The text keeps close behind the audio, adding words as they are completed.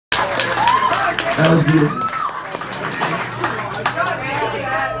That was beautiful.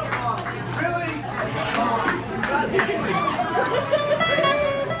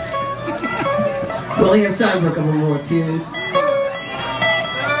 We only have time for a couple more tunes.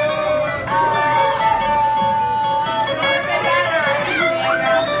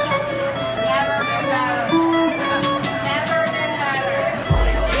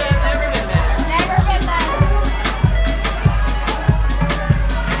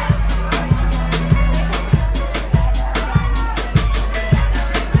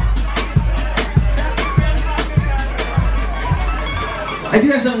 I do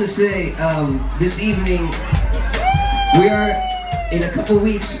have something to say. This evening, we are, in a couple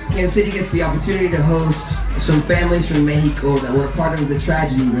weeks, Kansas City gets the opportunity to host some families from Mexico that were part of the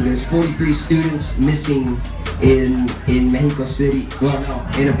tragedy where there's 43 students missing in Mexico City. Well,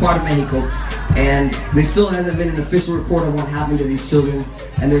 no, in a part of Mexico. And there still hasn't been an official report on what happened to these children.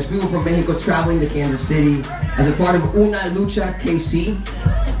 And there's people from Mexico traveling to Kansas City as a part of Lucha KC.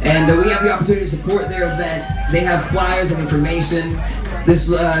 And we have the opportunity to support their event. They have flyers and information.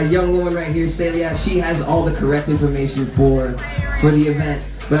 This young woman right here, Celia, she has all the correct information for the event.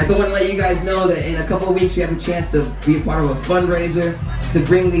 But I want to let you guys know that in a couple of weeks we have a chance to be a part of a fundraiser to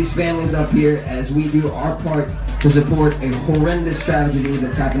bring these families up here as we do our part to support a horrendous tragedy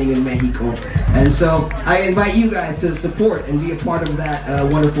that's happening in Mexico. And so I invite you guys to support and be a part of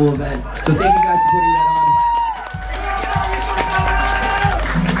that wonderful event. So thank you guys for putting that on.